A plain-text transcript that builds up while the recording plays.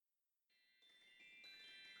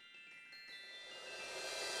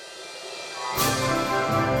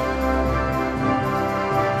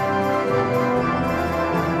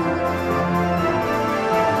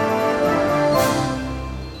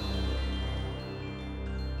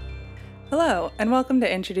Hello, and welcome to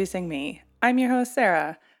Introducing Me. I'm your host,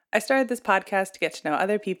 Sarah. I started this podcast to get to know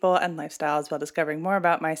other people and lifestyles while discovering more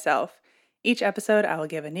about myself. Each episode, I will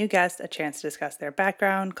give a new guest a chance to discuss their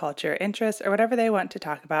background, culture, interests, or whatever they want to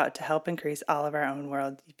talk about to help increase all of our own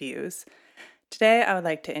world views. Today, I would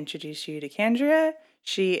like to introduce you to Candria.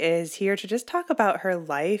 She is here to just talk about her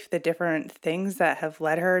life, the different things that have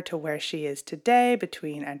led her to where she is today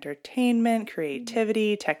between entertainment,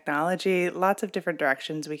 creativity, technology, lots of different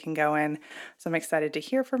directions we can go in. So I'm excited to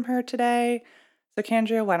hear from her today. So,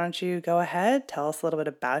 Candria, why don't you go ahead, tell us a little bit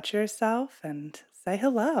about yourself and say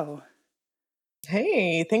hello.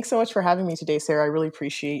 Hey, thanks so much for having me today, Sarah. I really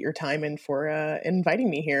appreciate your time and for inviting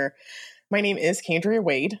me here. My name is Candria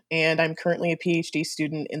Wade, and I'm currently a PhD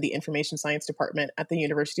student in the Information Science Department at the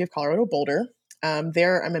University of Colorado Boulder.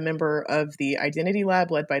 There, I'm a member of the Identity Lab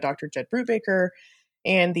led by Dr. Jed Brubaker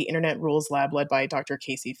and the Internet Rules Lab led by Dr.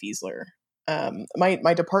 Casey Fiesler.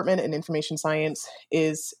 My department in information science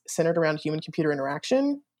is centered around human-computer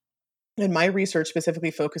interaction, and my research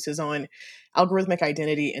specifically focuses on algorithmic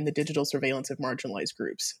identity and the digital surveillance of marginalized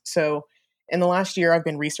groups. So, in the last year, I've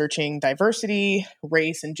been researching diversity,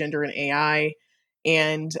 race, and gender in AI.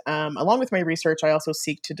 And along with my research, I also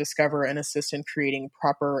seek to discover and assist in creating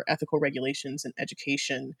proper ethical regulations and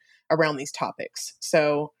education around these topics.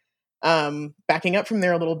 So, backing up from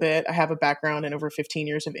there a little bit, I have a background in over 15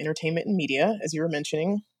 years of entertainment and media, as you were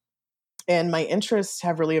mentioning. And my interests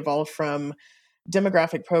have really evolved from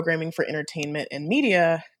demographic programming for entertainment and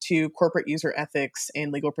media to corporate user ethics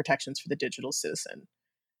and legal protections for the digital citizen.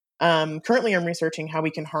 Currently, I'm researching how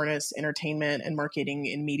we can harness entertainment and marketing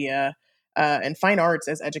in media and fine arts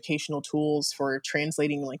as educational tools for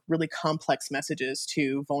translating like really complex messages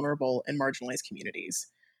to vulnerable and marginalized communities.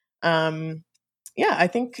 Um, yeah, I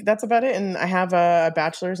think that's about it. And I have a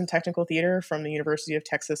bachelor's in technical theater from the University of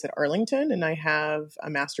Texas at Arlington, and I have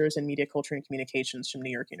a master's in media culture and communications from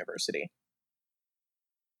New York University.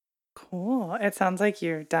 Cool. It sounds like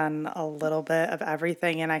you've done a little bit of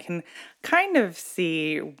everything, and I can kind of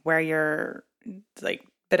see where your like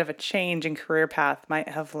bit of a change in career path might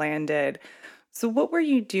have landed. So, what were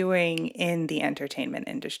you doing in the entertainment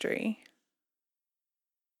industry?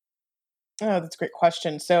 Oh, that's a great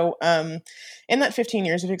question. So, in that 15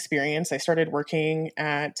 years of experience, I started working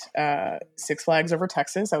at Six Flags Over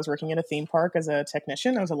Texas. I was working at a theme park as a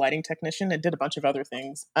technician. I was a lighting technician and did a bunch of other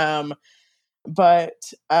things.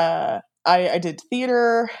 But I did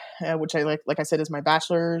theater, which I like I said, is my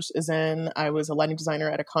bachelor's is in. I was a lighting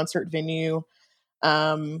designer at a concert venue.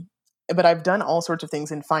 Um, but I've done all sorts of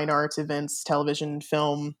things in fine arts, events, television,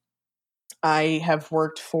 film. I have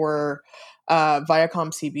worked for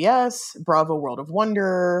Viacom CBS, Bravo World of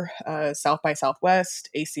Wonder, South by Southwest,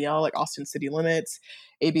 ACL, like Austin City Limits,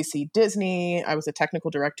 ABC Disney. I was a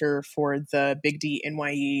technical director for the Big D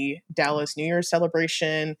NYE Dallas New Year's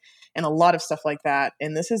celebration and a lot of stuff like that.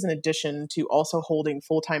 And this is in addition to also holding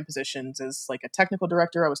full-time positions as like a technical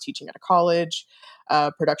director. I was teaching at a college,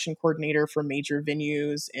 production coordinator for major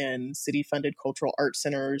venues and city-funded cultural arts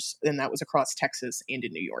centers, and that was across Texas and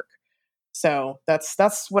in New York. So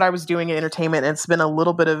that's what I was doing in entertainment. And it's been a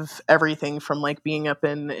little bit of everything from like being up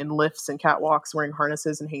in lifts and catwalks wearing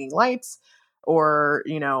harnesses and hanging lights, or,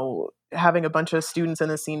 having a bunch of students in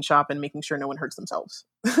the scene shop and making sure no one hurts themselves.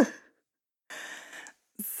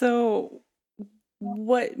 So,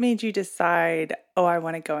 what made you decide, oh, I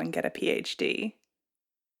want to go and get a PhD?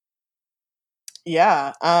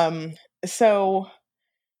 Yeah. So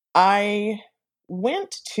I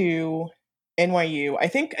went to NYU. I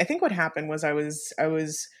think what happened was I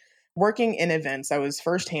was working in events. I was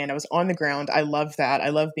firsthand. I was on the ground. I love that. I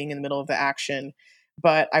love being in the middle of the action.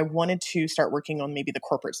 But I wanted to start working on maybe the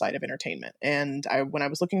corporate side of entertainment. And when I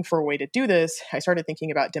was looking for a way to do this, I started thinking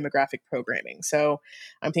about demographic programming. So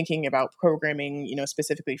I'm thinking about programming,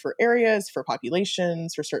 specifically for areas, for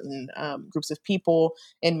populations, for certain groups of people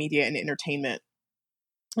in media and entertainment.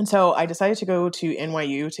 And so I decided to go to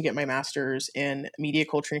NYU to get my master's in media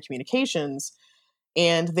culture and communications.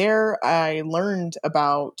 And there I learned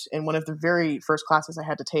about, in one of the very first classes I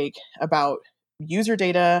had to take, about user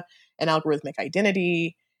data and algorithmic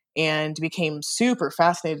identity, and became super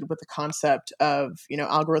fascinated with the concept of,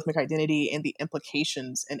 algorithmic identity and the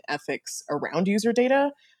implications and ethics around user data.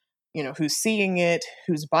 Who's seeing it,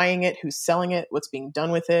 who's buying it, who's selling it, what's being done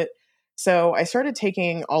with it. So I started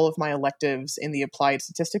taking all of my electives in the applied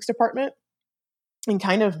statistics department and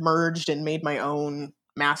kind of merged and made my own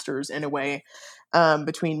master's in a way,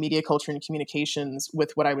 between media culture and communications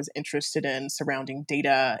with what I was interested in surrounding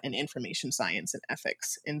data and information science and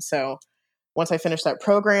ethics. And so once I finished that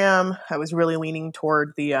program, I was really leaning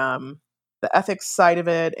toward the the ethics side of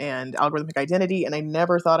it and algorithmic identity. And I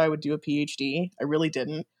never thought I would do a PhD. I really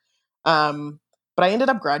didn't. But I ended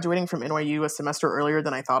up graduating from NYU a semester earlier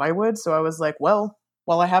than I thought I would. So I was like, well,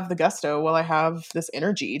 while I have the gusto, while I have this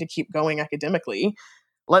energy to keep going academically,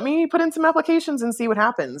 let me put in some applications and see what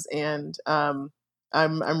happens. And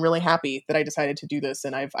I'm really happy that I decided to do this.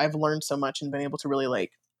 And I've learned so much and been able to really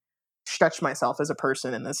like stretch myself as a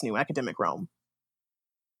person in this new academic realm.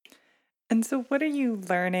 And so, what are you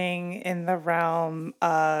learning in the realm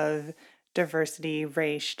of diversity,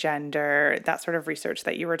 race, gender, that sort of research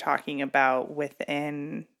that you were talking about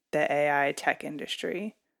within the AI tech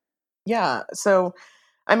industry? Yeah. So,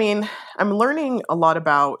 I mean, I'm learning a lot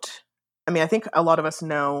about, I think a lot of us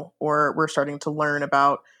know, or we're starting to learn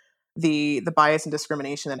about the bias and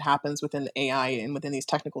discrimination that happens within AI and within these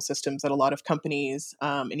technical systems that a lot of companies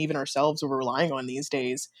and even ourselves are relying on these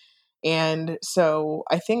days. And so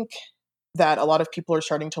I think that a lot of people are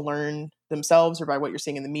starting to learn themselves or by what you're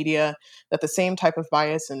seeing in the media that the same type of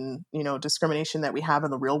bias and discrimination that we have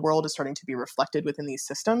in the real world is starting to be reflected within these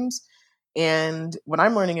systems. And what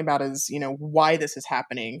I'm learning about is why this is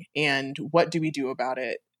happening and what do we do about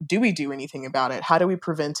it. Do we do anything about it? How do we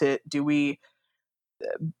prevent it? Do we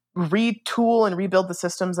retool and rebuild the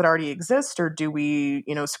systems that already exist, or do we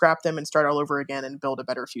scrap them and start all over again and build a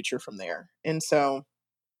better future from there? And so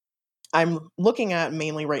I'm looking at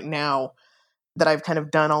mainly right now that I've kind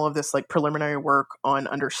of done all of this like preliminary work on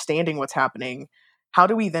understanding what's happening. How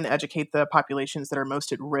do we then educate the populations that are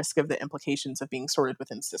most at risk of the implications of being sorted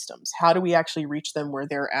within systems? How do we actually reach them where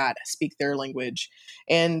they're at, speak their language,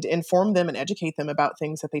 and inform them and educate them about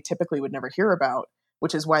things that they typically would never hear about,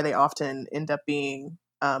 which is why they often end up being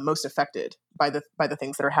most affected by the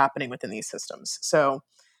things that are happening within these systems. So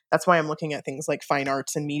that's why I'm looking at things like fine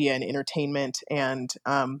arts and media and entertainment and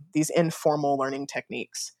these informal learning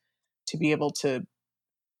techniques to be able to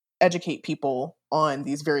educate people on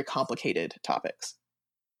these very complicated topics.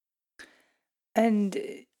 And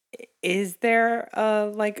is there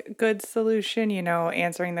a good solution,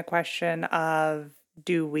 answering the question of,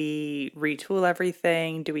 do we retool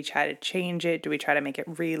everything? Do we try to change it? Do we try to make it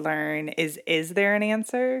relearn? Is there an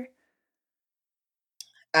answer?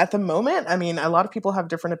 At the moment, a lot of people have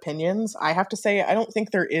different opinions. I have to say, I don't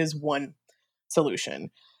think there is one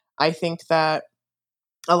solution. I think that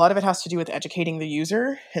a lot of it has to do with educating the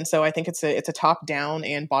user. And so I think it's a top down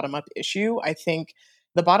and bottom up issue. I think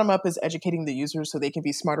the bottom up is educating the users so they can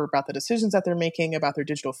be smarter about the decisions that they're making, about their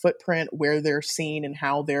digital footprint, where they're seen and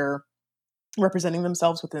how they're representing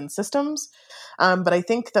themselves within systems. But I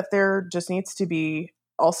think that there just needs to be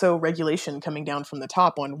also regulation coming down from the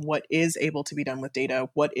top on what is able to be done with data,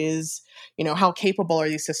 what is, how capable are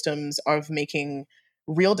these systems of making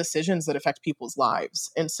real decisions that affect people's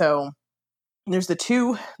lives. And so there's the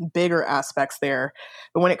two bigger aspects there.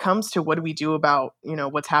 But when it comes to what do we do about,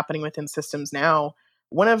 what's happening within systems now,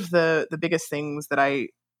 one of the biggest things that I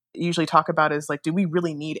usually talk about is like, do we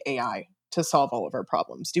really need AI to solve all of our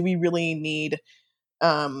problems? Do we really need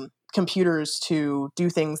computers to do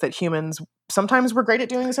things that humans sometimes we're great at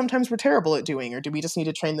doing, sometimes we're terrible at doing, or do we just need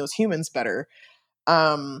to train those humans better?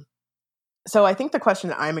 So I think the question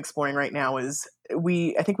that I'm exploring right now is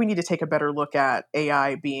I think we need to take a better look at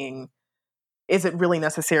AI being, is it really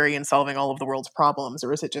necessary in solving all of the world's problems,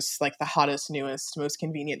 or is it just like the hottest, newest, most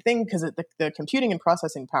convenient thing? Because the computing and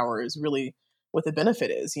processing power is really what the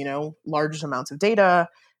benefit is, large amounts of data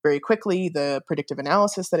very quickly, the predictive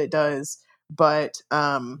analysis that it does. But,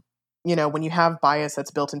 when you have bias that's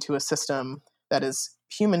built into a system that is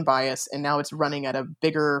human bias, and now it's running at a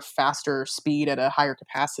bigger, faster speed at a higher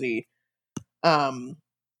capacity, the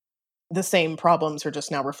same problems are just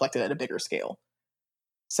now reflected at a bigger scale.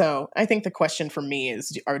 So I think the question for me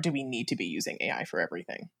is, do we need to be using AI for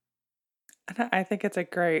everything? I think it's a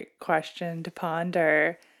great question to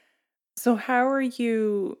ponder. So, how are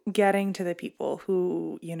you getting to the people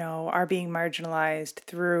who, are being marginalized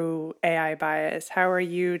through AI bias? How are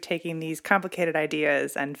you taking these complicated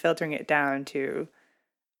ideas and filtering it down to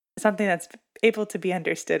something that's able to be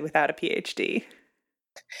understood without a PhD?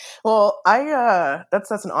 Well,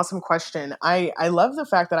 that's an awesome question. I love the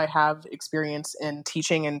fact that I have experience in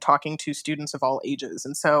teaching and talking to students of all ages,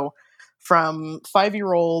 and so from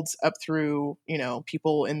 5-year-olds up through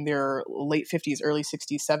people in their late 50s, early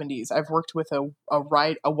 60s, 70s. I've worked with a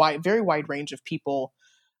wide, very wide range of people,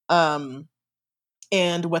 um,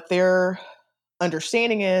 and what their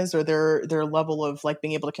understanding is, or their level of like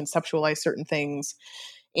being able to conceptualize certain things.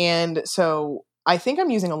 And so I think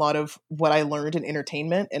I'm using a lot of what I learned in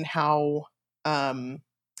entertainment and how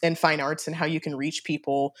in fine arts, and how you can reach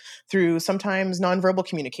people through sometimes nonverbal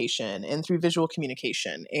communication and through visual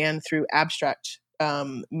communication and through abstract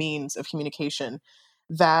means of communication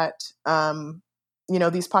that,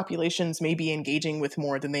 these populations may be engaging with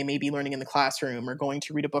more than they may be learning in the classroom or going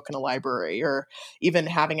to read a book in a library or even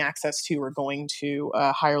having access to or going to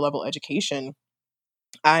a higher level education.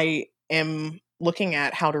 I am looking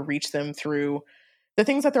at how to reach them through the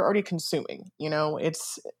things that they're already consuming.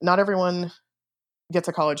 It's not everyone gets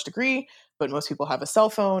a college degree, but most people have a cell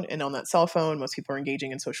phone, and on that cell phone, most people are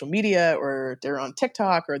engaging in social media, or they're on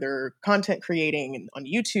TikTok, or they're content creating on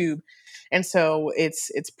YouTube. And so it's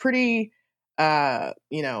pretty uh,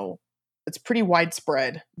 you know, it's pretty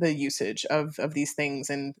widespread, the usage of these things.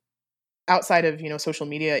 And outside of, social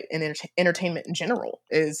media and entertainment in general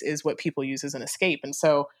is what people use as an escape. And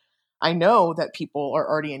so I know that people are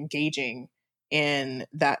already engaging in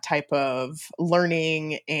that type of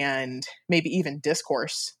learning and maybe even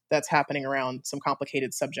discourse that's happening around some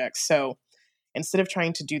complicated subjects. So instead of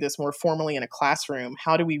trying to do this more formally in a classroom,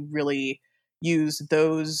 how do we really use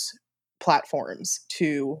those platforms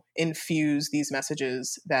to infuse these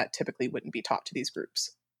messages that typically wouldn't be taught to these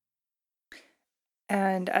groups?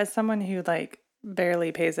 And as someone who like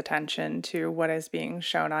barely pays attention to what is being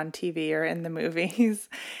shown on TV or in the movies,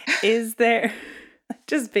 is there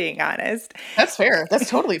just being honest, That's fair. That's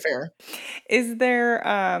totally fair. is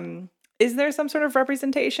there is there some sort of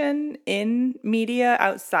representation in media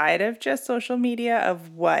outside of just social media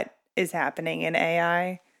of what is happening in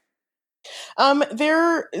AI?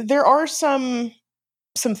 There are some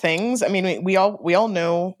things. I mean, we all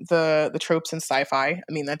know the tropes in sci-fi.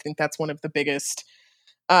 I mean, I think that's one of the biggest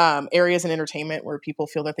areas in entertainment where people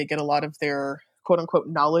feel that they get a lot of their quote unquote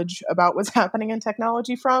knowledge about what's happening in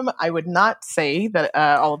technology from. I would not say that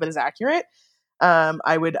all of it is accurate.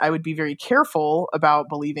 I would be very careful about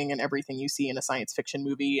believing in everything you see in a science fiction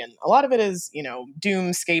movie, and a lot of it is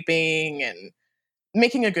doomscaping and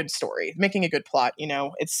making a good story, making a good plot.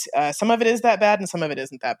 It's some of it is that bad, and some of it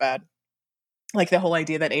isn't that bad. Like the whole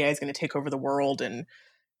idea that AI is going to take over the world and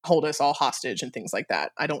hold us all hostage and things like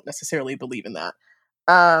that. I don't necessarily believe in that.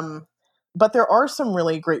 Um, but there are some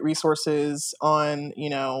really great resources on,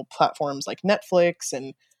 platforms like Netflix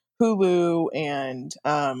and Hulu and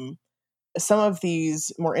some of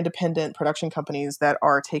these more independent production companies that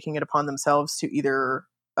are taking it upon themselves to either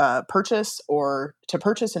purchase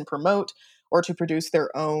and promote, or to produce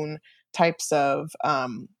their own types of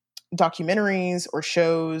documentaries or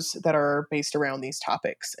shows that are based around these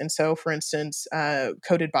topics. And so, for instance,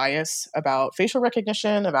 Coded Bias, about facial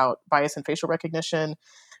recognition, about bias in facial recognition,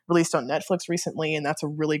 released on Netflix recently, and that's a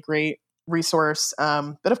really great resource.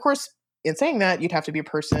 But of course, in saying that, you'd have to be a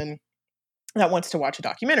person that wants to watch a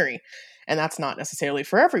documentary, and that's not necessarily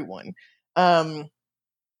for everyone. Um,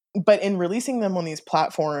 but in releasing them on these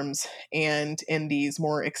platforms and in these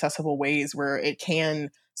more accessible ways where it can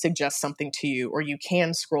suggest something to you, or you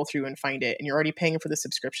can scroll through and find it, and you're already paying for the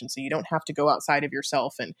subscription, so you don't have to go outside of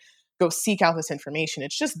yourself and go seek out this information.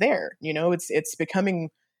 It's just there. It's becoming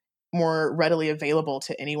more readily available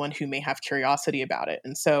to anyone who may have curiosity about it.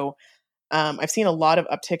 And so I've seen a lot of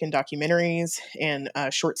uptick in documentaries and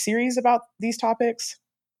short series about these topics,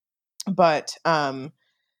 but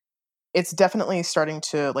it's definitely starting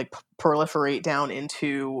to like proliferate down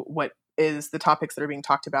into what is the topics that are being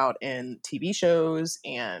talked about in TV shows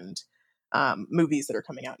and movies that are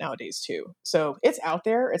coming out nowadays too. So it's out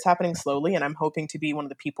there, it's happening slowly, and I'm hoping to be one of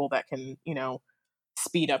the people that can,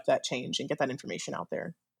 speed up that change and get that information out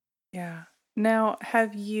there. Yeah. Now,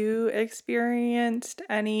 have you experienced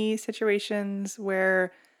any situations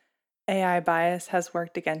where AI bias has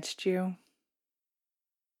worked against you?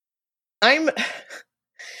 I'm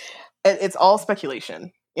it's all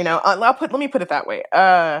speculation. Let me put it that way.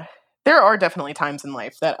 There are definitely times in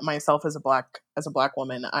life that myself as a black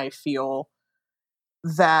woman, I feel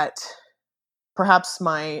that perhaps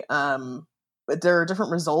there are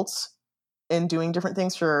different results in doing different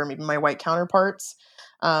things for maybe my white counterparts.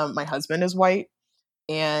 My husband is white,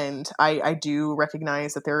 and I do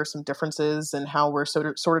recognize that there are some differences in how we're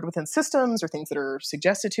sorted within systems, or things that are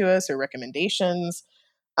suggested to us, or recommendations.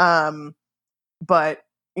 Um, but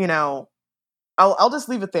you know, I'll just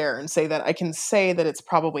leave it there and say that I can say that it's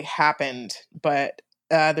probably happened, but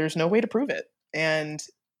there's no way to prove it. And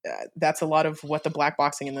that's a lot of what the black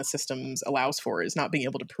boxing in the systems allows for, is not being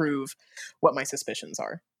able to prove what my suspicions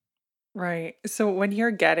are. Right. So when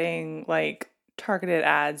you're getting like targeted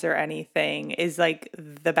ads or anything, is like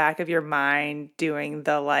the back of your mind doing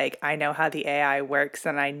the like, I know how the AI works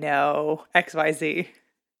and I know XYZ?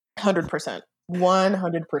 100%.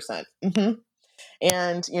 100%.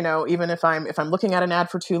 And even if I'm looking at an ad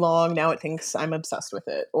for too long, now it thinks I'm obsessed with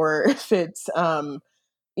it. Or if it's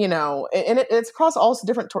it's across all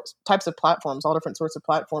different types of platforms, all different sorts of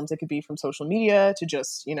platforms. It could be from social media to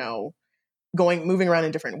just, moving around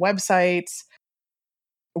in different websites,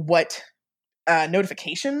 what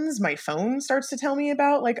notifications my phone starts to tell me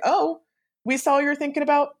about, like, oh, we saw you're thinking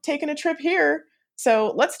about taking a trip here.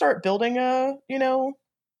 So let's start building a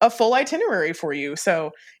full itinerary for you.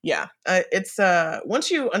 So yeah, it's once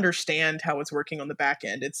you understand how it's working on the back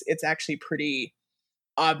end, it's actually pretty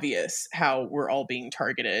obvious how we're all being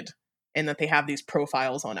targeted and that they have these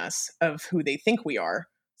profiles on us of who they think we are.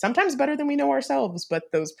 Sometimes better than we know ourselves, but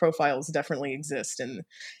those profiles definitely exist and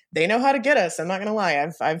they know how to get us. I'm not going to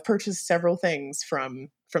lie. I've purchased several things from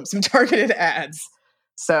some targeted ads.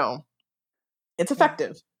 So, it's Yeah.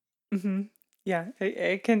 effective. Mm-hmm. Yeah,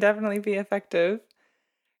 it can definitely be effective.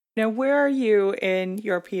 Now, where are you in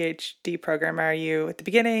your PhD program? Are you at the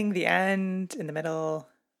beginning, the end, in the middle?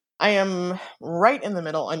 I am right in the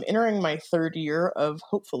middle. I'm entering my third year of,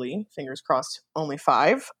 hopefully, fingers crossed, only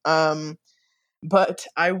 5. But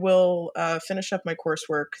I will finish up my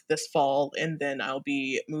coursework this fall, and then I'll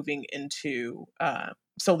be moving into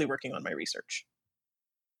solely working on my research.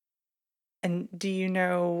 And do you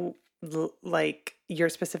know, like, your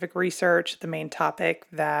specific research, the main topic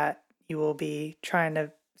that you will be trying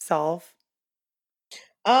to solve?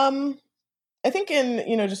 Um, I think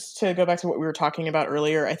just to go back to what we were talking about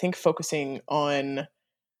earlier, I think focusing on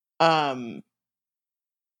um,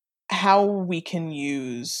 how we can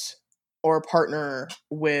use or partner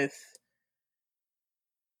with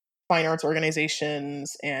fine arts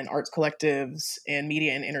organizations and arts collectives and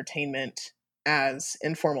media and entertainment as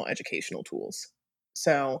informal educational tools.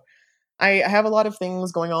 So I have a lot of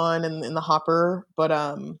things going on in the hopper, but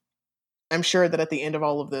I'm sure that at the end of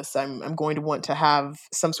all of this, I'm going to want to have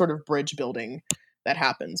some sort of bridge building that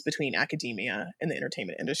happens between academia and the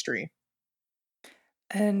entertainment industry.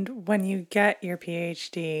 And when you get your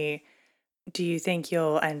PhD, do you think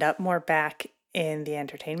you'll end up more back in the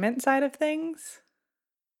entertainment side of things?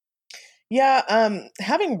 Yeah,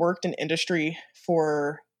 having worked in industry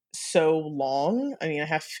for so long, I mean,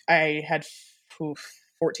 I had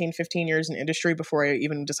 14, 15 years in industry before I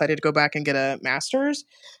even decided to go back and get a master's.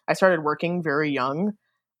 I started working very young.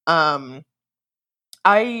 Um,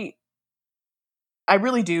 I I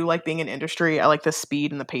really do like being in industry. I like the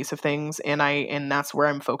speed and the pace of things, and that's where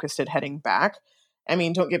I'm focused at heading back. I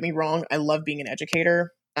mean, don't get me wrong, I love being an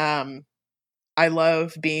educator. I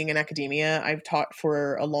love being in academia. I've taught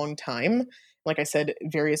for a long time, like I said,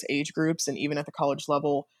 various age groups and even at the college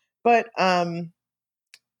level. But I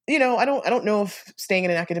don't know if staying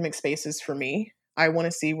in an academic space is for me. I want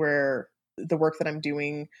to see where the work that I'm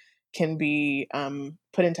doing can be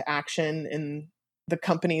put into action in the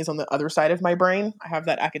companies on the other side of my brain. I have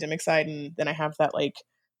that academic side, and then I have that like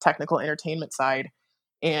technical entertainment side.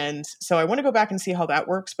 And so I want to go back and see how that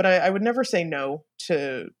works. But I would never say no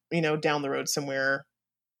to, down the road somewhere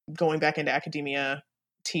going back into academia,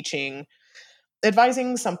 teaching,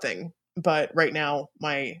 advising something. But right now,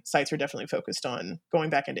 my sights are definitely focused on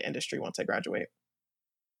going back into industry once I graduate.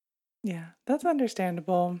 Yeah, that's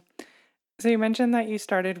understandable. So you mentioned that you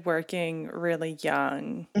started working really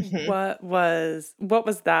young. hmm What was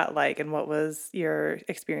that like and what was your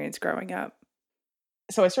experience growing up?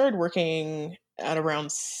 So I started working at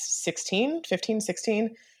around 16, 15,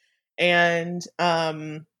 16. And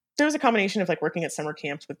there was a combination of like working at summer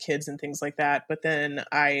camps with kids and things like that. But then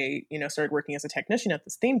I, started working as a technician at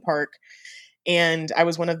this theme park. And I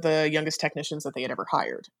was one of the youngest technicians that they had ever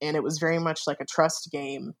hired. And it was very much like a trust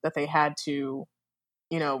game that they had to,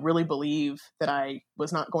 really believe that I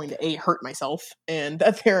was not going to hurt myself and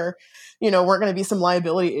that there, weren't going to be some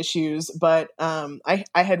liability issues. But I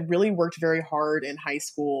had really worked very hard in high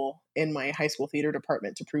school in my high school theater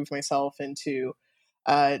department to prove myself and to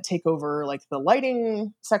take over like the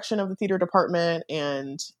lighting section of the theater department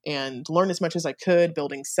and learn as much as I could,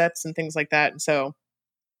 building sets and things like that. And so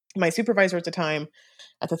my supervisor at the time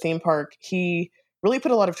at the theme park, he really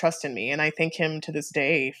put a lot of trust in me. And I thank him to this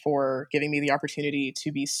day for giving me the opportunity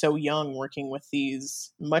to be so young working with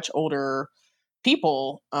these much older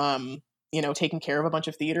people, taking care of a bunch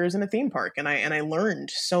of theaters in a theme park. And I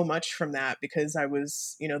learned so much from that because I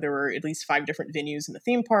was, there were at least 5 different venues in the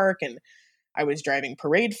theme park, and I was driving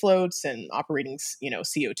parade floats and operating,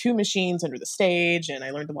 CO2 machines under the stage. And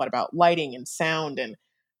I learned a lot about lighting and sound and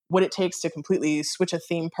what it takes to completely switch a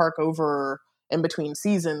theme park over in between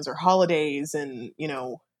seasons or holidays, and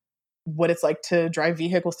what it's like to drive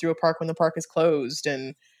vehicles through a park when the park is closed.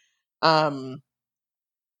 And um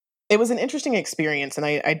it was an interesting experience, and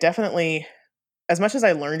I definitely, as much as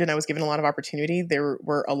I learned and I was given a lot of opportunity, there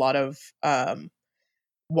were a lot of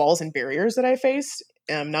walls and barriers that I faced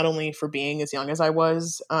not only for being as young as I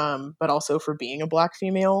was, but also for being a Black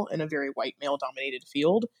female in a very white male dominated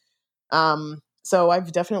field. So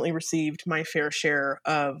I've definitely received my fair share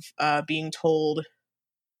of being told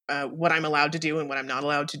what I'm allowed to do and what I'm not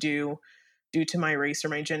allowed to do due to my race or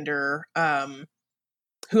my gender,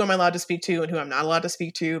 who I'm allowed to speak to and who I'm not allowed to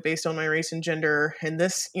speak to based on my race and gender. And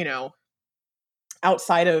this,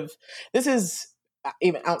 outside of this is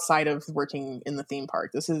even outside of working in the theme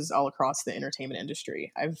park. This is all across the entertainment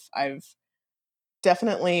industry. I've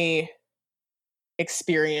definitely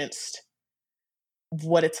experienced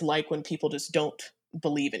what it's like when people just don't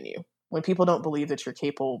believe in you. When people don't believe that you're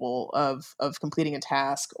capable of completing a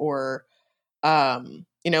task, or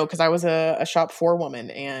because I was a shop floor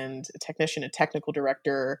woman and a technician, a technical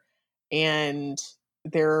director, and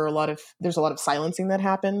there's a lot of silencing that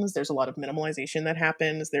happens. There's a lot of minimalization that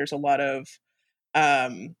happens. There's a lot of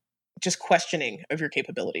um, just questioning of your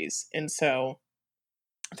capabilities. And so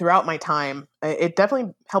throughout my time, it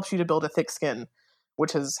definitely helps you to build a thick skin,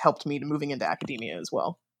 which has helped me to moving into academia as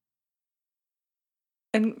well.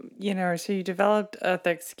 And so you developed a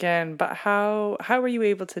thick skin, but how were you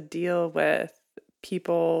able to deal with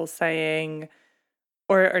people saying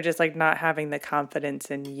or just like not having the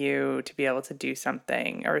confidence in you to be able to do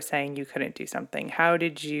something or saying you couldn't do something? How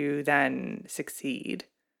did you then succeed?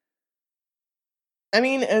 I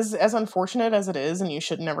mean, as unfortunate as it is, and you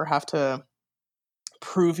should never have to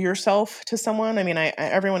prove yourself to someone. I mean,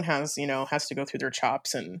 everyone has to go through their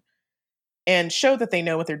chops and show that they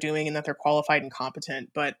know what they're doing and that they're qualified and competent.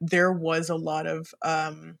 But there was a lot of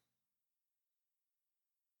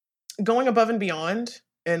going above and beyond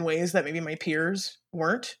in ways that maybe my peers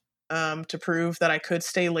weren't, to prove that I could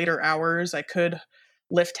stay later hours, I could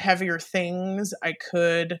lift heavier things, I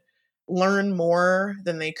could learn more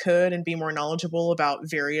than they could and be more knowledgeable about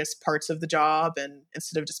various parts of the job, and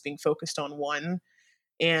instead of just being focused on one.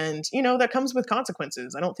 And that comes with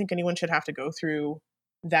consequences. I don't think anyone should have to go through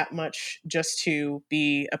that much just to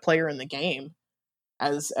be a player in the game,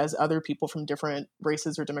 as other people from different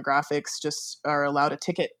races or demographics just are allowed a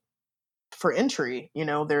ticket for entry.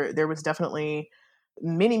 There was definitely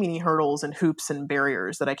many, many hurdles and hoops and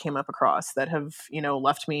barriers that I came up across that have,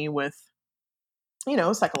 left me with,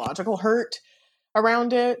 psychological hurt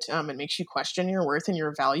around it. It makes you question your worth and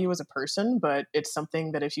your value as a person, but it's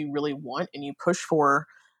something that if you really want and you push for,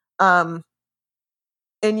 um,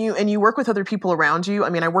 and you work with other people around you. I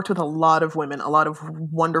mean, I worked with a lot of women, a lot of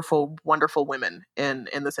wonderful, wonderful women in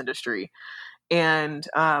this industry, and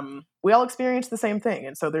we all experience the same thing.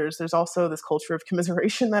 And so there's also this culture of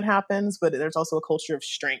commiseration that happens, but there's also a culture of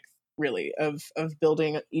strength, really, of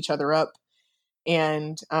building each other up.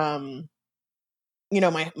 And my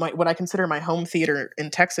what I consider my home theater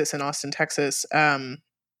in Texas, in Austin, Texas,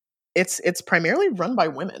 it's primarily run by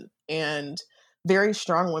women, and very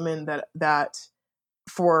strong women that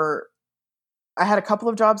for I had a couple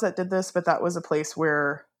of jobs that did this, but that was a place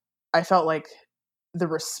where I felt like the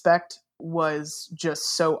respect was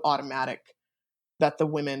just so automatic that the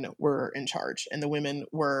women were in charge and the women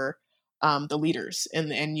were the leaders,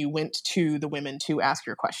 and you went to the women to ask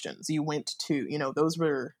your questions. You went to those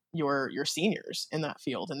were your seniors in that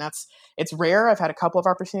field, and it's rare. I've had a couple of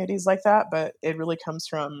opportunities like that, but it really comes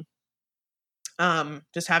from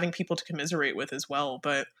just having people to commiserate with as well.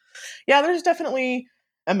 But yeah, there's definitely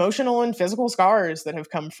emotional and physical scars that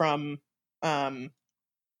have come from um,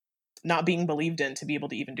 not being believed in to be able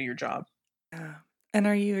to even do your job. Yeah. And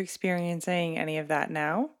are you experiencing any of that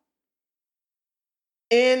now?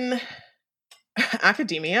 In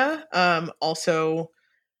academia, also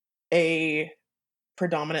a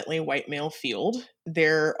predominantly white male field,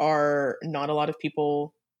 there are not a lot of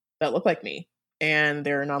people that look like me. And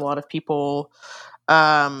there are not a lot of people,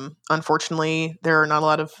 unfortunately, there are not a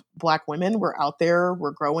lot of Black women. We're out there,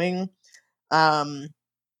 we're growing. Um,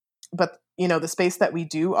 but, the space that we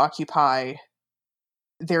do occupy,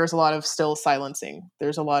 there's a lot of still silencing.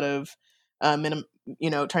 There's a lot of trying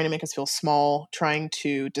to make us feel small, trying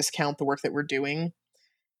to discount the work that we're doing.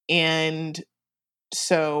 And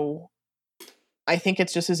so I think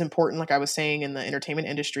it's just as important, like I was saying, in the entertainment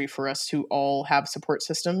industry, for us to all have support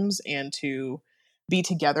systems and to be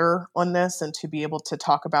together on this, and to be able to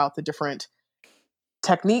talk about the different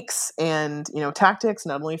techniques and tactics,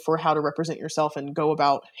 not only for how to represent yourself and go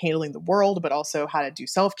about handling the world, but also how to do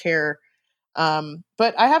self-care.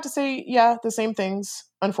 But I have to say, yeah, the same things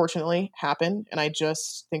unfortunately happen, and I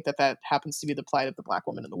just think that happens to be the plight of the Black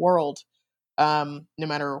woman in the world, no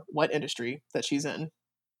matter what industry that she's in.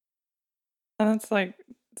 And that's like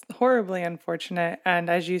horribly unfortunate. And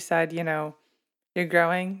as you said, you're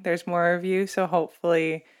growing, there's more of you. So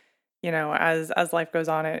hopefully as life goes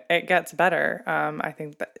on, it gets better. I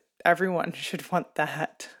think that everyone should want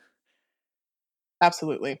that.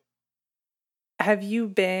 Absolutely. Have you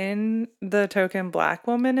been the token Black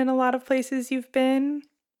woman in a lot of places you've been?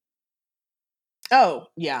 Oh,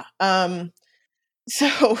 yeah.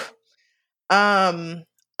 So, um,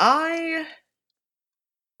 I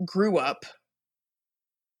grew up,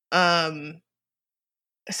 um,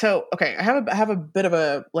 so okay, I have a bit of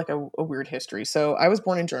a weird history. So I was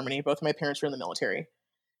born in Germany. Both of my parents were in the military,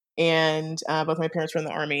 and both my parents were in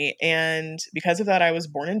the army. And because of that, I was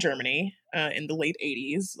born in Germany in the late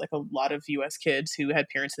 '80s, like a lot of U.S. kids who had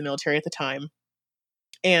parents in the military at the time.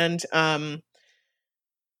 And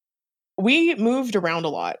we moved around a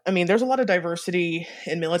lot. I mean, there's a lot of diversity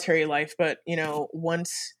in military life, but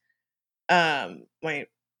once my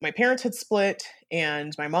parents had split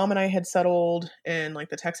and my mom and I had settled in like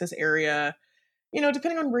the Texas area,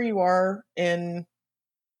 depending on where you are in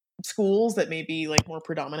schools that may be like more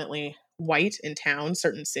predominantly white in towns,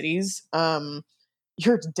 certain cities,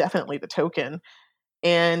 you're definitely the token.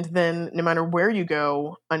 And then no matter where you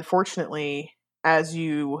go, unfortunately, as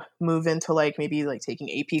you move into like maybe like taking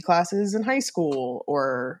AP classes in high school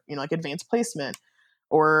or, like advanced placement,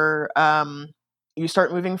 or you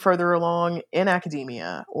start moving further along in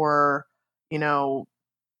academia, or, you know,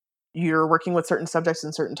 you're working with certain subjects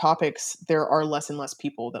and certain topics, there are less and less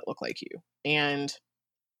people that look like you. And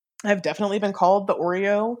I've definitely been called the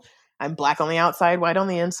Oreo. I'm black on the outside, white on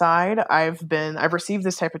the inside. I've received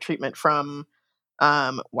this type of treatment from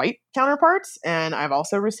white counterparts, and I've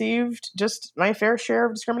also received just my fair share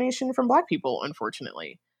of discrimination from black people,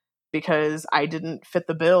 unfortunately, because I didn't fit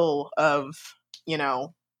the bill of, you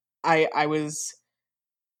know, I was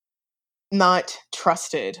not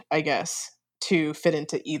trusted, I guess, to fit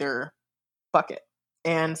into either bucket.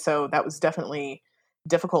 And so that was definitely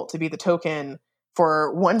difficult to be the token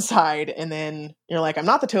for one side. And then you're like, I'm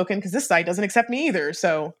not the token because this side doesn't accept me either.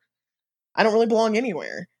 So I don't really belong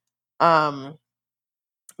anywhere. Um,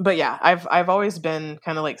 but yeah, I've always been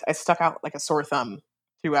kind of like, I stuck out like a sore thumb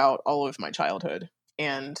throughout all of my childhood.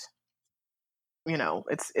 And,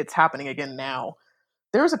 it's happening again now.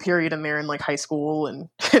 There was a period in there in like high school and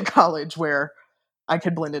college where I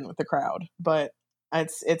could blend in with the crowd, but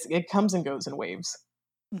it comes and goes in waves.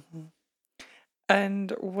 Hmm.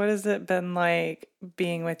 And what has it been like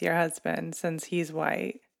being with your husband since he's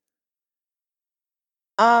white?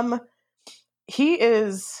 Um, he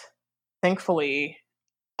is thankfully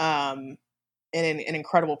um an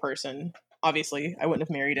incredible person. Obviously, I wouldn't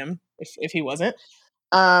have married him if he wasn't.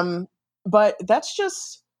 Um, but that's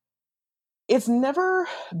just it's never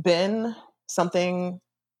been something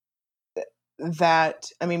that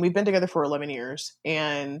I mean, we've been together for 11 years,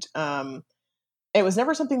 and it was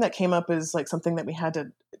never something that came up as like something that we had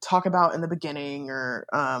to talk about in the beginning, or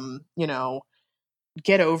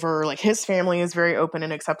get over. Like, his family is very open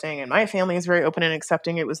and accepting, and my family is very open and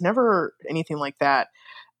accepting. It was never anything like that.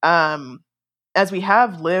 Um, as we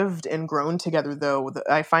have lived and grown together, though,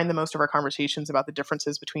 I find that most of our conversations about the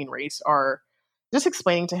differences between race are just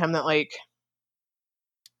explaining to him that, like,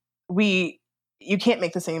 we you can't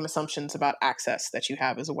make the same assumptions about access that you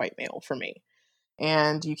have as a white male for me,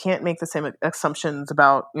 and you can't make the same assumptions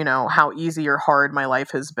about how easy or hard my life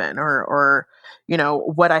has been, or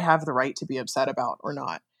what I have the right to be upset about or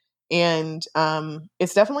not. And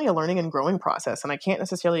it's definitely a learning and growing process, and I can't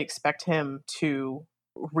necessarily expect him to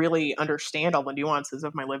really understand all the nuances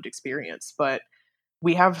of my lived experience, but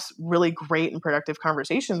we have really great and productive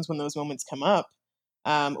conversations when those moments come up.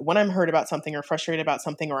 When I'm hurt about something or frustrated about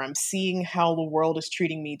something, or I'm seeing how the world is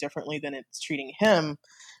treating me differently than it's treating him,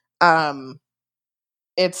 um,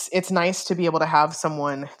 it's nice to be able to have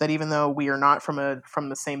someone that, even though we are not from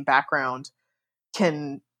the same background,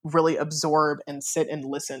 can really absorb and sit and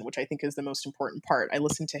listen, which I think is the most important part. I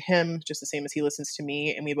listen to him just the same as he listens to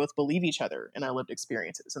me, and we both believe each other in our lived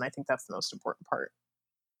experiences, and I think that's the most important part.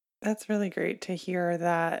 That's really great to hear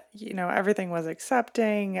that, everything was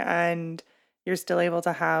accepting and you're still able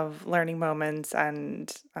to have learning moments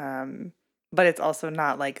and but it's also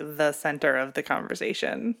not like the center of the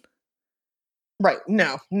conversation. Right.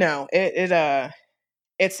 No, no.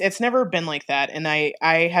 It's never been like that. And I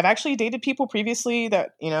have actually dated people previously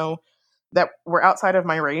that, that were outside of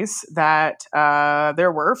my race, that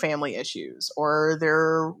there were family issues, or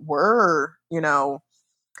there were,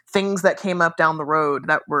 things that came up down the road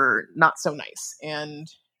that were not so nice. And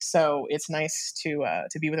so it's nice to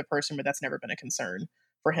be with a person where that's never been a concern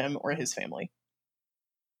for him or his family.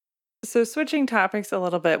 So switching topics a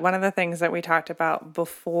little bit, one of the things that we talked about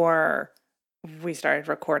before we started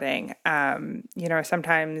recording,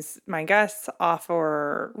 sometimes my guests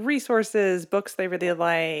offer resources, books they really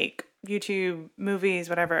like, YouTube, movies,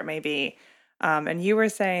 whatever it may be. And you were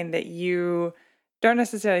saying that you don't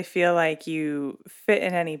necessarily feel like you fit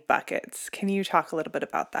in any buckets. Can you talk a little bit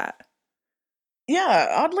about that? Yeah,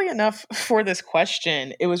 oddly enough, for this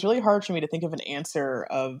question, it was really hard for me to think of an answer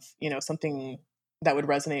of, something that would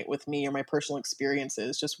resonate with me or my personal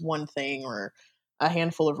experiences, just one thing or a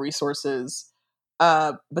handful of resources.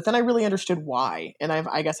 But then I really understood why. And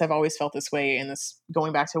I guess I've always felt this way. And this,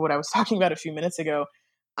 going back to what I was talking about a few minutes ago,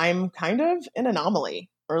 I'm kind of an anomaly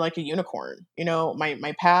or like a unicorn.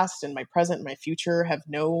 My past and my present and my future have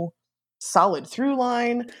no solid through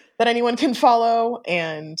line that anyone can follow.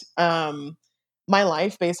 And, my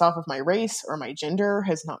life based off of my race or my gender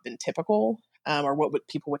has not been typical, or what would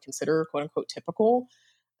people would consider quote unquote typical.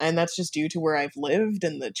 And that's just due to where I've lived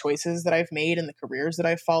and the choices that I've made and the careers that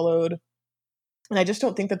I've followed. And I just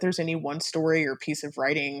don't think that there's any one story or piece of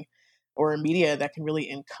writing or media that can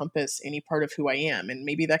really encompass any part of who I am. And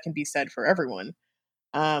maybe that can be said for everyone.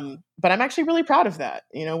 But I'm actually really proud of that.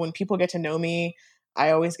 When people get to know me,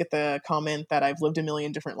 I always get the comment that I've lived a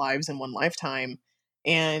million different lives in one lifetime.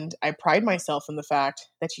 And I pride myself in the fact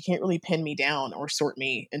that you can't really pin me down or sort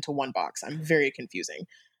me into one box. I'm very confusing.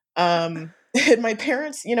 And my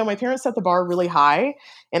parents set the bar really high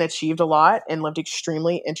and achieved a lot and lived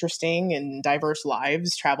extremely interesting and diverse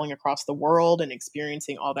lives, traveling across the world and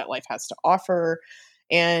experiencing all that life has to offer.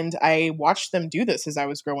 And I watched them do this as I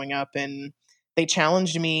was growing up, and they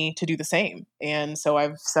challenged me to do the same. And so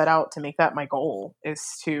I've set out to make that my goal, is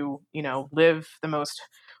to, live the most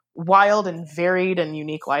wild and varied and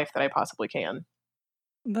unique life that I possibly can.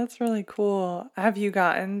 That's really cool. Have you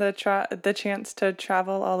gotten the chance to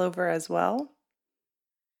travel all over as well?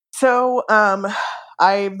 So,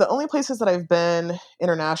 the only places that I've been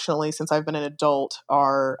internationally since I've been an adult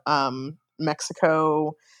are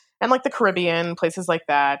Mexico and like the Caribbean, places like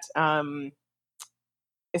that.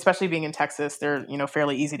 Especially being in Texas, they're,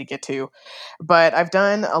 fairly easy to get to. But I've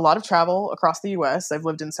done a lot of travel across the US. I've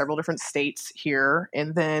lived in several different states here.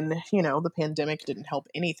 And then, the pandemic didn't help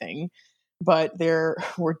anything. But there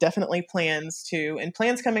were definitely plans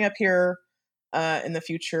coming up here in the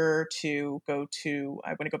future I want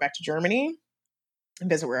to go back to Germany and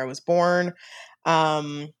visit where I was born.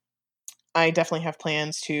 Um, I definitely have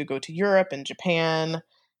plans to go to Europe and Japan,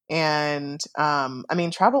 and I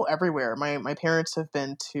mean, travel everywhere. My parents have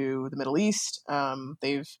been to the Middle East.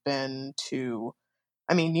 They've been to,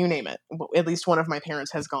 I mean, you name it. At least one of my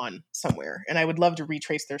parents has gone somewhere, and I would love to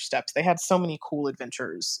retrace their steps. They had so many cool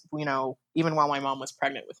adventures. Even while my mom was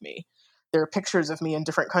pregnant with me. There are pictures of me in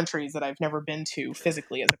different countries that I've never been to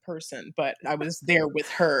physically as a person, but I was there with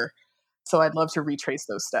her. So I'd love to retrace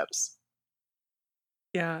those steps.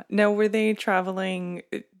 Yeah. No, were they traveling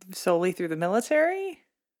solely through the military?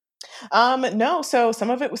 No, so some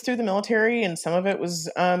of it was through the military, and some of it was,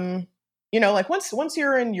 like once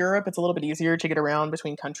you're in Europe, it's a little bit easier to get around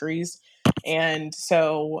between countries, and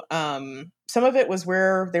so some of it was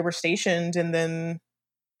where they were stationed, and then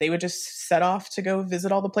they would just set off to go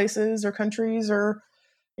visit all the places or countries or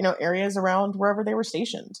areas around wherever they were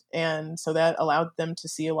stationed, and so that allowed them to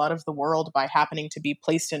see a lot of the world by happening to be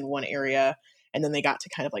placed in one area, and then they got to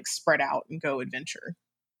kind of like spread out and go adventure.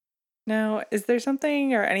 Now, is there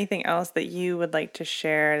something or anything else that you would like to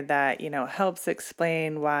share that, helps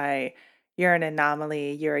explain why you're an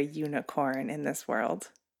anomaly, you're a unicorn in this world?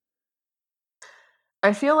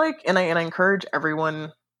 I feel like, and I encourage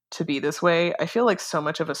everyone to be this way. I feel like so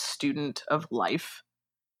much of a student of life,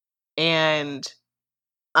 and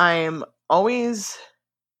I'm always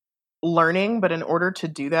learning. But in order to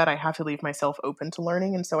do that, I have to leave myself open to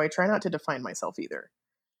learning, and so I try not to define myself either.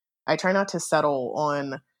 I try not to settle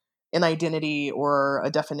on an identity or a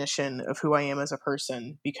definition of who I am as a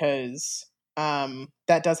person, because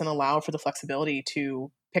that doesn't allow for the flexibility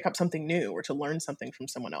to pick up something new or to learn something from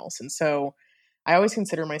someone else. And so I always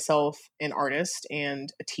consider myself an artist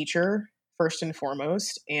and a teacher first and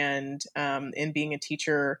foremost. And in being a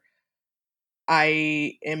teacher,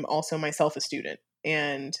 I am also myself a student.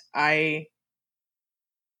 And I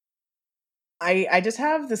just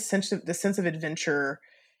have this sense of adventure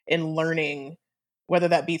in learning, whether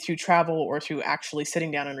that be through travel or through actually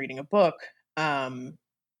sitting down and reading a book. Um,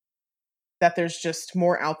 that there's just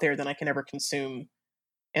more out there than I can ever consume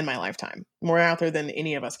in my lifetime, more out there than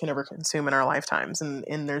any of us can ever consume in our lifetimes.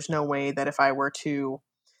 And there's no way that if I were to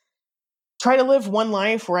try to live one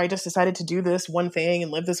life where I just decided to do this one thing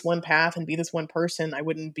and live this one path and be this one person, I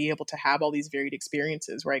wouldn't be able to have all these varied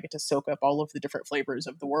experiences where I get to soak up all of the different flavors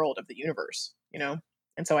of the world, of the universe. And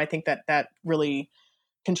so I think that that really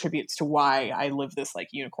contributes to why I live this like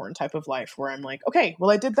unicorn type of life where I'm like, okay,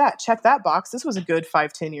 well, I did that. Check that box. This was a good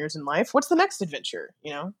 5, 10 years in life. What's the next adventure?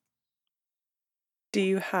 Do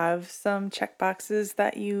you have some check boxes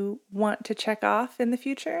that you want to check off in the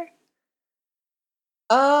future?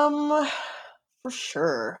 Um, for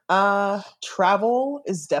sure. Travel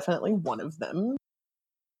is definitely one of them.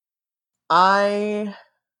 I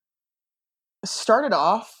started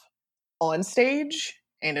off on stage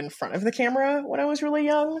and in front of the camera when I was really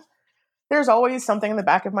young. There's always something in the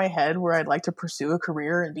back of my head where I'd like to pursue a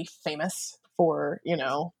career and be famous for,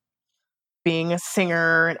 being a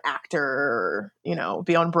singer, an actor, or,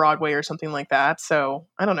 be on Broadway or something like that. So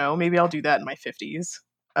I don't know, maybe I'll do that in my 50s.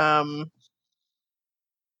 Um,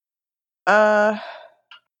 uh,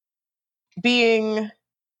 being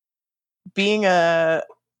being a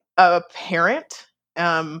parent,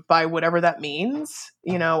 by whatever that means.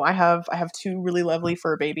 I have two really lovely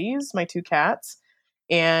fur babies, my two cats,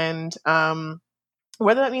 and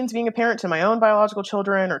whether that means being a parent to my own biological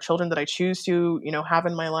children or children that I choose to, have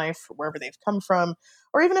in my life, wherever they've come from,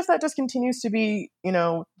 or even if that just continues to be,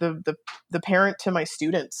 the parent to my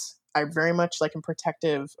students. I very much am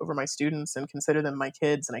protective over my students and consider them my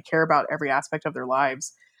kids, and I care about every aspect of their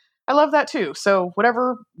lives. I love that too. So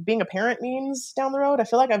whatever being a parent means down the road, I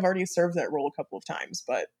feel like I've already served that role a couple of times,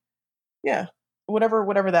 but yeah,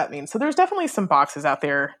 whatever that means. So there's definitely some boxes out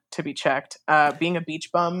there to be checked. Being a beach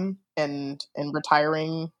bum and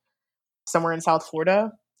retiring somewhere in South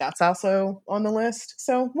Florida, that's also on the list.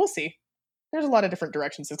 So we'll see. There's a lot of different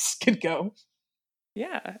directions this could go.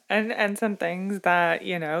 Yeah, and some things that,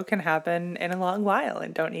 can happen in a long while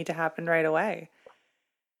and don't need to happen right away.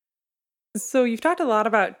 So you've talked a lot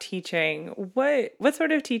about teaching. What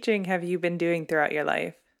sort of teaching have you been doing throughout your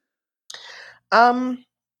life? Um,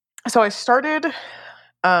 so I started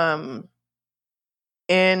um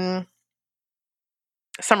in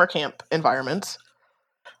summer camp environments.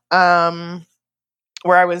 Um,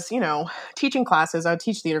 where I was, teaching classes. I would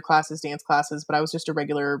teach theater classes, dance classes, but I was just a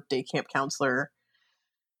regular day camp counselor.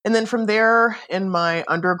 And then from there, in my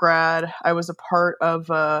undergrad, I was a part of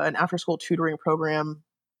an after school tutoring program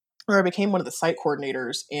where I became one of the site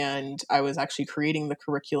coordinators. And I was actually creating the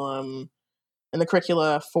curriculum and the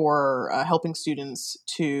curricula for helping students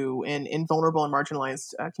in vulnerable and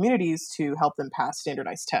marginalized communities to help them pass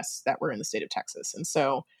standardized tests that were in the state of Texas. And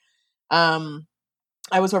so, um,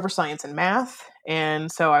 I was over science and math.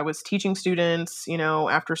 And so I was teaching students,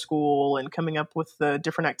 after school and coming up with the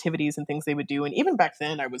different activities and things they would do. And even back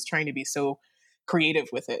then, I was trying to be so creative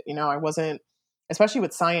with it. I wasn't, especially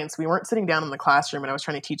with science, we weren't sitting down in the classroom and I was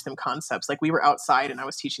trying to teach them concepts. Like we were outside and I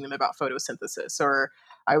was teaching them about photosynthesis, or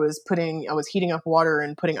I was heating up water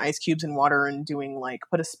and putting ice cubes in water and doing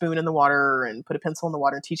put a spoon in the water and put a pencil in the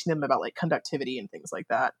water and teaching them about conductivity and things like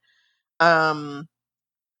that. Um,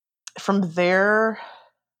 from there,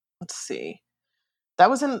 let's see. That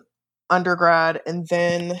was in undergrad, and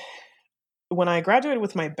then when I graduated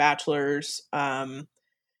with my bachelor's,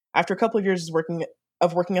 after a couple of years working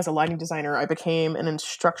as a lighting designer, I became an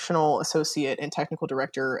instructional associate and technical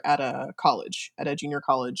director at a junior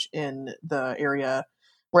college in the area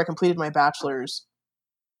where I completed my bachelor's.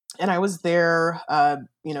 And I was there,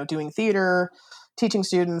 doing theater, teaching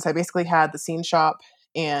students. I basically had the scene shop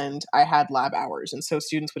and I had lab hours. And so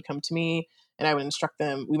students would come to me and I would instruct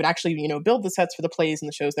them. We would actually, build the sets for the plays and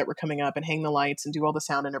the shows that were coming up and hang the lights and do all the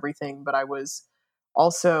sound and everything. But I was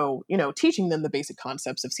also, teaching them the basic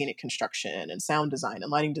concepts of scenic construction and sound design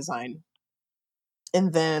and lighting design.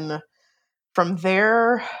 And then from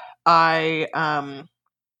there, I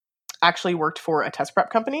actually worked for a test prep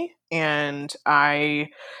company and I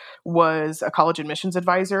was a college admissions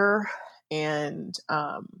advisor and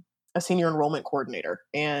a senior enrollment coordinator.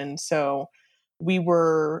 And so we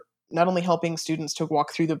were not only helping students to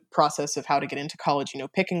walk through the process of how to get into college,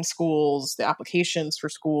 picking schools, the applications for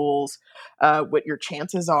schools, what your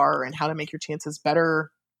chances are, and how to make your chances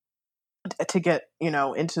better to get,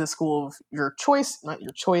 into the school of your choice, not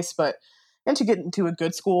your choice, but and to get into a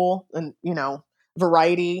good school and,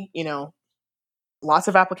 variety, lots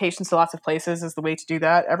of applications to lots of places is the way to do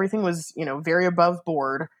that. Everything was, very above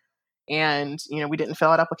board. And, we didn't fill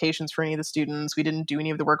out applications for any of the students. We didn't do any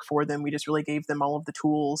of the work for them. We just really gave them all of the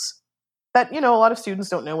tools that, a lot of students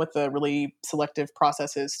don't know what the really selective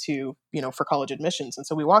process is to, for college admissions. And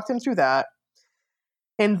so we walked them through that.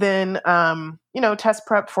 And then, test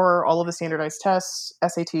prep for all of the standardized tests,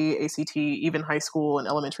 SAT, ACT, even high school and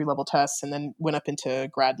elementary level tests, and then went up into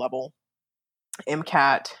grad level,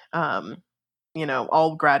 MCAT,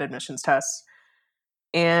 all grad admissions tests.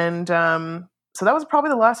 And so that was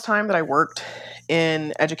probably the last time that I worked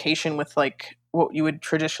in education with what you would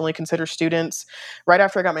traditionally consider students. Right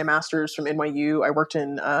after I got my master's from NYU, I worked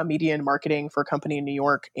in media and marketing for a company in New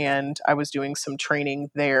York, and I was doing some training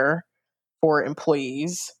there for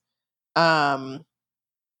employees. Um,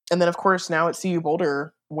 And then, of course, now at CU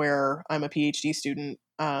Boulder, where I'm a PhD student,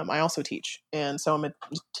 I also teach. And so I'm a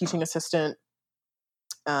teaching assistant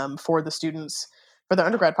for the students, for the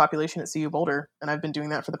undergrad population at CU Boulder. And I've been doing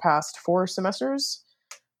that for the past 4 semesters.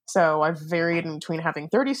 So I've varied in between having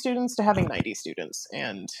 30 students to having 90 students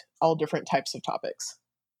and all different types of topics.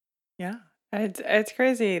 Yeah. It's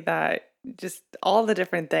crazy that just all the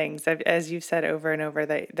different things, as you've said over and over,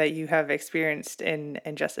 that you have experienced in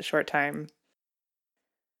just a short time.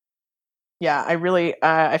 Yeah,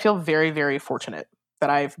 I feel very, very fortunate that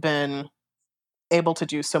I've been able to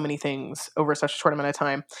do so many things over such a short amount of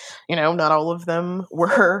time. You know, not all of them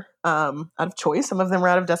were out of choice. Some of them were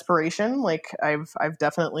out of desperation. Like I've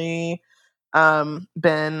definitely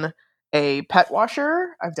been a pet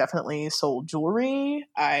washer. I've definitely sold jewelry.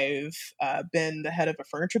 I've been the head of a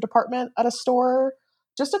furniture department at a store.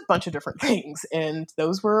 Just a bunch of different things, and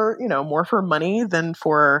those were, you know, more for money than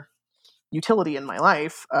for utility in my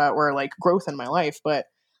life, or like growth in my life. But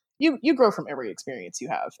you grow from every experience you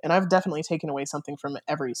have, and I've definitely taken away something from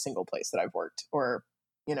every single place that I've worked, or,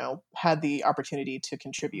 you know, had the opportunity to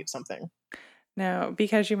contribute something. Now,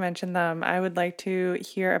 because you mentioned them, I would like to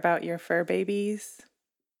hear about your fur babies.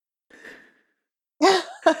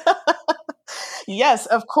 Yes,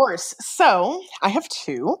 of course. So I have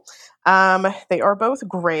two. They are both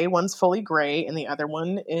gray. One's fully gray, and the other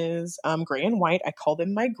one is gray and white. I call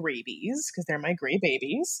them my grabies because they're my gray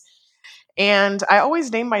babies. And I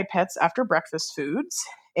always name my pets after breakfast foods.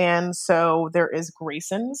 And so there is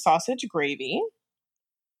Grayson sausage gravy,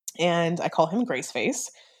 and I call him Graceface.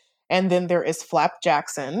 And then there is Flap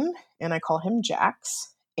Jackson, and I call him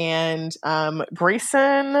Jax. And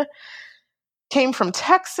Grayson came from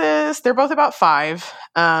Texas. They're both about 5.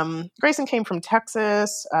 Grayson came from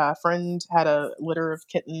Texas. A friend had a litter of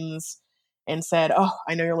kittens and said, "Oh,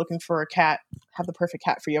 I know you're looking for a cat. Have the perfect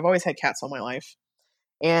cat for you. I've always had cats all my life."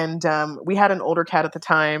 And we had an older cat at the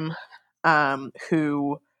time,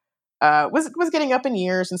 who was getting up in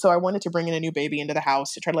years, and so I wanted to bring in a new baby into the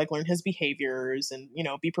house to try to like learn his behaviors and, you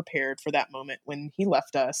know, be prepared for that moment when he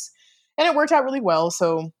left us. And it worked out really well.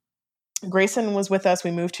 So Grayson was with us.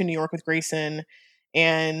 We moved to New York with Grayson,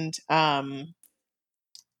 and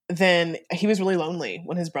then he was really lonely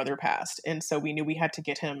when his brother passed, and so we knew we had to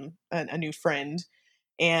get him a new friend.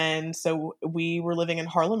 And so we were living in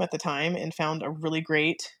Harlem at the time and found a really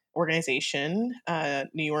great organization,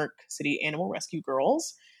 New York City Animal Rescue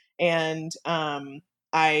Girls. And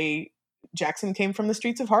I Jackson came from the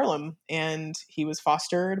streets of Harlem, and he was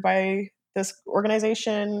fostered by this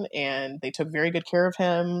organization, and they took very good care of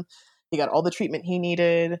him. He got all the treatment he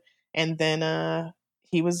needed, and then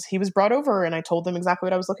he was brought over, and I told them exactly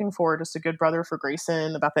what I was looking for, just a good brother for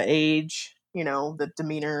Grayson, about the age, you know, the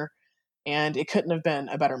demeanor, and it couldn't have been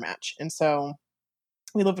a better match. And so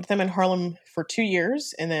we lived with them in Harlem for 2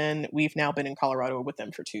 years, and then we've now been in Colorado with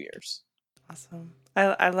them for 2 years. Awesome.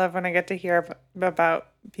 I love when I get to hear about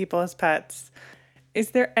people as pets.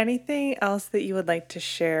 Is there anything else that you would like to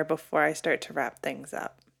share before I start to wrap things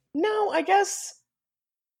up? No, I guess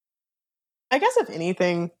if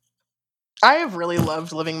anything, I have really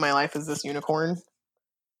loved living my life as this unicorn,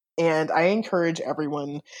 and I encourage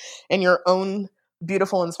everyone in your own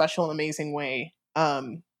beautiful and special and amazing way,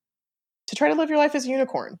 to try to live your life as a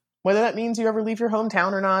unicorn. Whether that means you ever leave your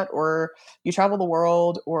hometown or not, or you travel the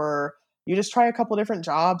world, or you just try a couple different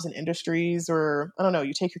jobs and industries, or I don't know,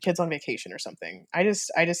 you take your kids on vacation or something. I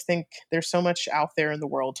just think there's so much out there in the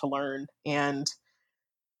world to learn, and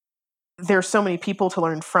there's so many people to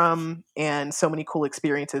learn from, and so many cool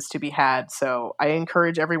experiences to be had. So I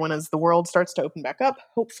encourage everyone, as the world starts to open back up,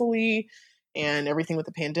 hopefully, and everything with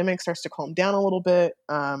the pandemic starts to calm down a little bit.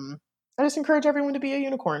 I just encourage everyone to be a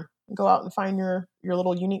unicorn and go out and find your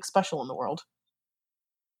little unique special in the world.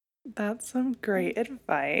 That's some great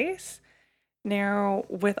advice. Now,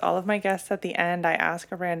 with all of my guests at the end, I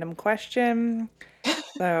ask a random question.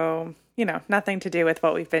 So, nothing to do with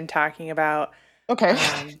what we've been talking about. Okay.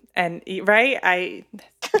 Right, I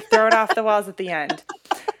throw it off the walls at the end.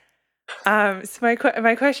 So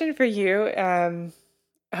my question for you,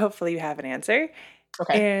 hopefully you have an answer,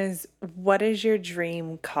 Okay. is what is your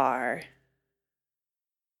dream car?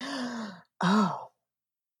 Oh.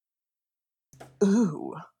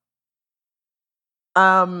 Ooh.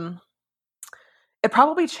 Um, it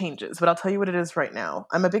probably changes, but I'll tell you what it is right now.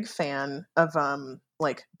 I'm a big fan of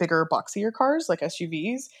like bigger, boxier cars, like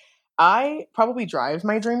SUVs. I probably drive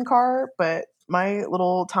my dream car, but my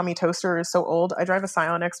little Tommy Toaster is so old. I drive a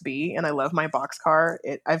Scion XB, and I love my box car.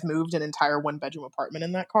 I've moved an entire 1-bedroom apartment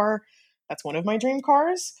in that car. That's one of my dream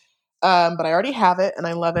cars. But I already have it, and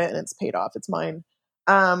I love it, and it's paid off. It's mine.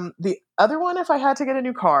 The other one, if I had to get a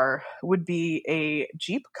new car, would be a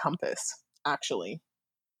Jeep Compass, actually.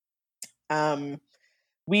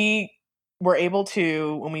 We were able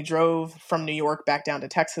to, when we drove from New York back down to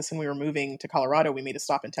Texas and we were moving to Colorado, we made a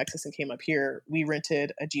stop in Texas and came up here. We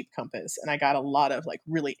rented a Jeep Compass and I got a lot of like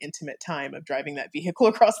really intimate time of driving that vehicle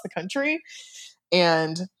across the country.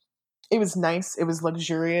 And it was nice. It was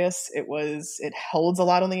luxurious. It holds a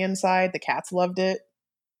lot on the inside. The cats loved it.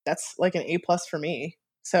 That's like an A+ for me.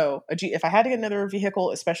 So if I had to get another vehicle,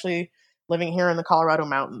 especially living here in the Colorado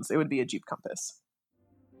mountains, it would be a Jeep Compass.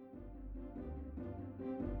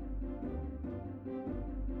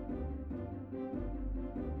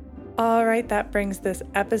 All right, that brings this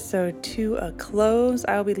episode to a close.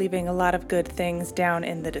 I'll be leaving a lot of good things down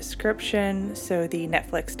in the description. So the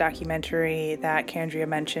Netflix documentary that Candrea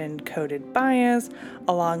mentioned, Coded Bias,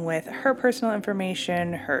 along with her personal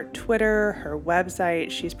information, her Twitter, her website.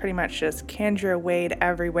 She's pretty much just Candrea Wade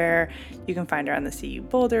everywhere. You can find her on the CU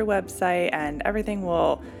Boulder website, and everything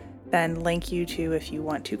will then link you to if you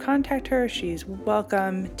want to contact her. She's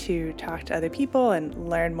welcome to talk to other people and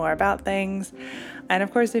learn more about things. And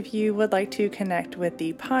of course, if you would like to connect with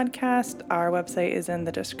the podcast, our website is in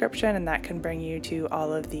the description and that can bring you to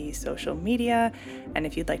all of the social media. And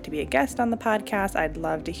if you'd like to be a guest on the podcast, I'd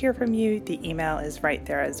love to hear from you. The email is right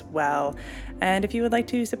there as well. And if you would like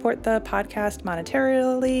to support the podcast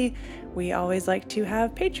monetarily, we always like to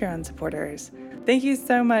have Patreon supporters. Thank you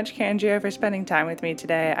so much, Candrea, for spending time with me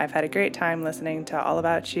today. I've had a great time listening to all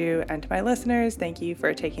about you. And to my listeners, thank you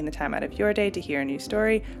for taking the time out of your day to hear a new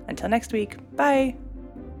story. Until next week, bye.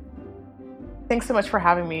 Thanks so much for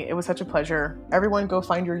having me. It was such a pleasure. Everyone go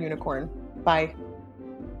find your unicorn. Bye.